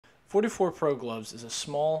44 Pro Gloves is a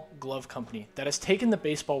small glove company that has taken the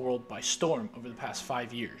baseball world by storm over the past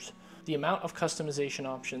 5 years. The amount of customization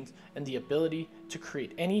options and the ability to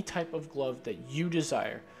create any type of glove that you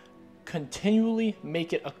desire continually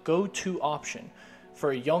make it a go-to option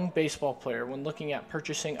for a young baseball player when looking at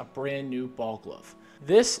purchasing a brand new ball glove.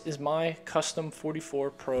 This is my custom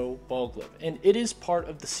 44 Pro ball glove, and it is part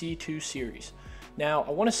of the C2 series. Now,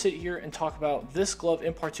 I want to sit here and talk about this glove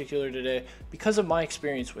in particular today because of my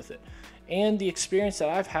experience with it and the experience that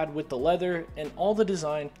I've had with the leather and all the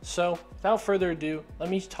design. So without further ado, let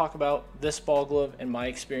me talk about this ball glove and my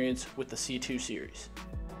experience with the C2 series.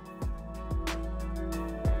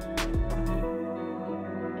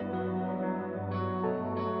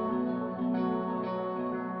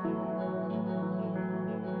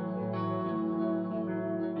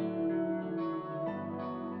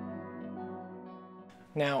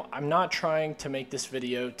 Now, I'm not trying to make this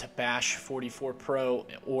video to bash 44 Pro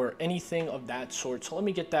or anything of that sort, so let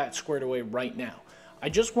me get that squared away right now. I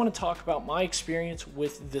just want to talk about my experience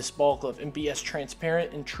with this ball glove and be as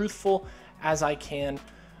transparent and truthful as I can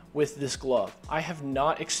with this glove. I have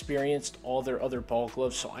not experienced all their other ball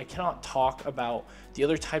gloves, so I cannot talk about the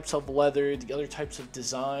other types of leather, the other types of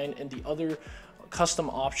design, and the other custom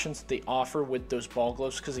options that they offer with those ball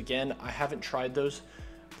gloves, because again, I haven't tried those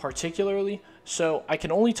particularly, so I can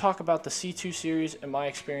only talk about the C2 series and my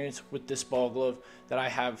experience with this ball glove that I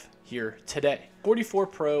have here today. 44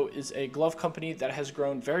 Pro is a glove company that has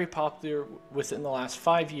grown very popular within the last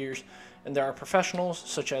 5 years, and there are professionals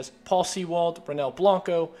such as Paul Sewald, Ronel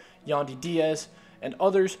Blanco, Yandy Diaz, and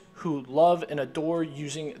others who love and adore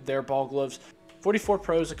using their ball gloves. 44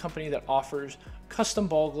 Pro is a company that offers custom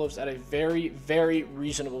ball gloves at a very, very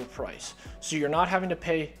reasonable price. So you're not having to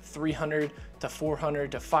pay $300 to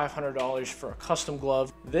 $400 to $500 for a custom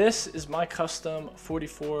glove. This is my custom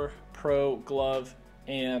 44 Pro glove,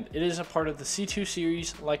 and it is a part of the C2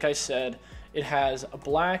 series. Like I said, it has a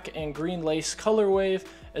black and green lace color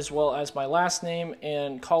wave, as well as my last name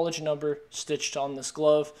and college number stitched on this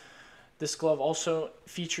glove. This glove also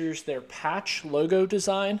features their patch logo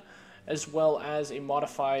design, as well as a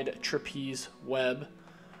modified trapeze web.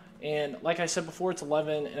 And like I said before, it's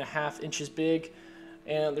 11.5 inches big,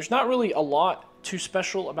 and there's not really a lot too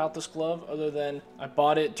special about this glove other than I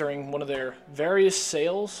bought it during one of their various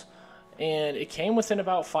sales, and it came within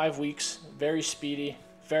about 5 weeks. Very speedy,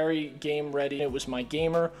 very game ready. It was my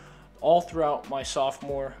gamer all throughout my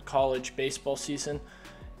sophomore college baseball season,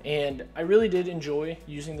 and I really did enjoy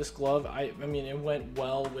using this glove. I mean, it went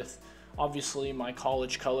well with obviously my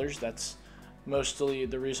college colors. That's mostly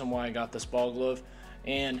the reason why I got this ball glove,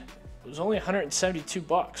 and it was only 172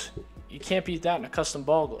 bucks. You can't beat that in a custom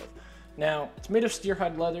ball glove. Now, it's made of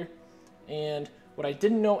steerhide leather, and what I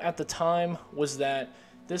didn't know at the time was that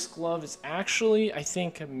this glove is actually, I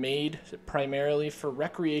think, made primarily for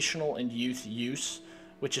recreational and youth use,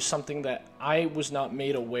 which is something that I was not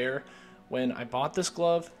made aware when I bought this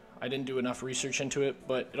glove. I didn't do enough research into it,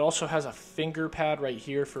 but it also has a finger pad right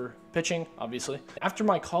here for pitching, obviously. After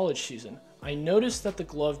my college season, I noticed that the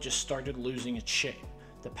glove just started losing its shape.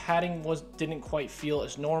 The padding didn't quite feel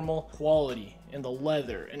as normal. Quality and the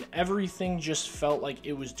leather and everything just felt like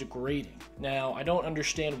it was degrading. Now, I don't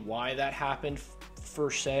understand why that happened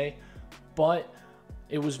per se, but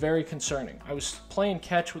it was very concerning. I was playing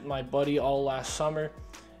catch with my buddy all last summer,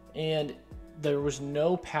 and there was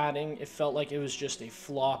no padding. It felt like it was just a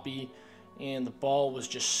floppy, and the ball was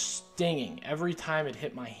just stinging every time it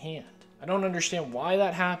hit my hand. I don't understand why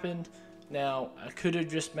that happened. Now, it could have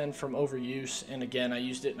just been from overuse, and again, I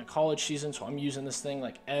used it in a college season, so I'm using this thing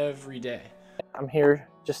like every day. I'm here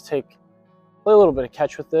just to play a little bit of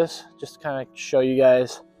catch with this, just to kind of show you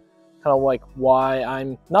guys kind of like why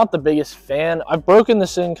I'm not the biggest fan. I've broken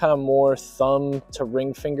this in kind of more thumb to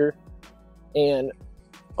ring finger, and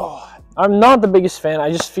I'm not the biggest fan. I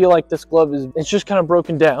just feel like this glove it's just kind of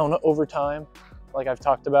broken down over time, like I've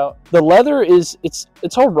talked about. The leather it's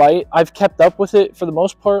all right. I've kept up with it for the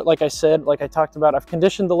most part. Like I said, like I talked about, I've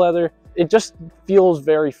conditioned the leather. It just feels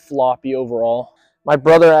very floppy overall. My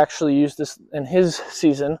brother actually used this in his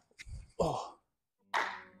season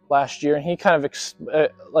last year, and he kind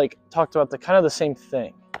of like talked about the same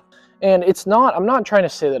thing. And I'm not trying to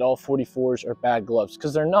say that all 44s are bad gloves,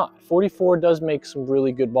 because they're not. 44 does make some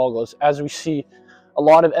really good ball gloves, as we see a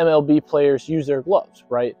lot of MLB players use their gloves,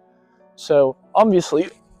 right? So obviously,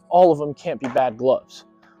 all of them can't be bad gloves.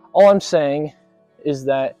 All I'm saying is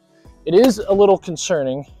that it is a little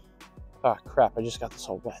concerning. Ah, crap, I just got this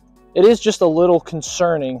all wet. It is just a little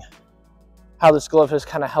concerning how this glove has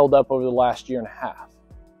kind of held up over the last year and a half.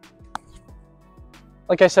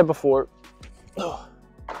 Like I said before,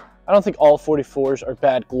 I don't think all 44s are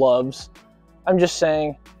bad gloves. I'm just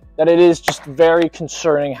saying that it is just very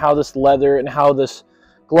concerning how this leather and how this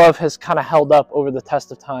glove has kind of held up over the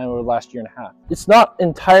test of time over the last year and a half. It's not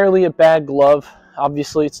entirely a bad glove.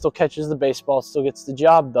 Obviously, it still catches the baseball, it still gets the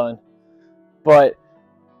job done. But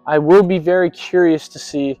I will be very curious to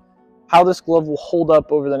see how this glove will hold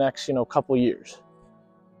up over the next, couple years.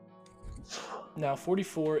 Now,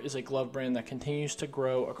 44 is a glove brand that continues to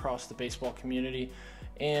grow across the baseball community,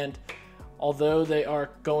 and although they are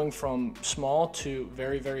going from small to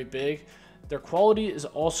very, very big, their quality is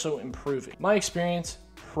also improving. My experience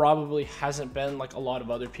probably hasn't been like a lot of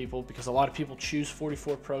other people, because a lot of people choose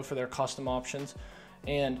 44 Pro for their custom options,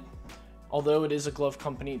 and although it is a glove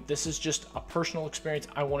company, this is just a personal experience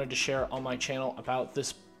I wanted to share on my channel about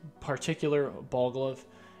this particular ball glove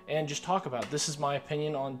and just talk about. This is my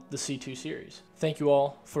opinion on the C2 series. Thank you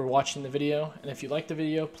all for watching the video, and if you liked the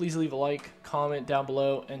video, please leave a like, comment down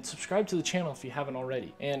below, and subscribe to the channel if you haven't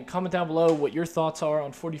already. And comment down below what your thoughts are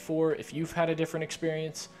on 44. If you've had a different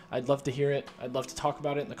experience, I'd love to hear it. I'd love to talk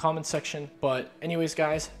about it in the comments section. But anyways,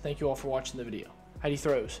 guys, thank you all for watching the video. Heidi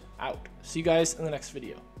Throws, out. See you guys in the next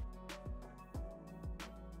video.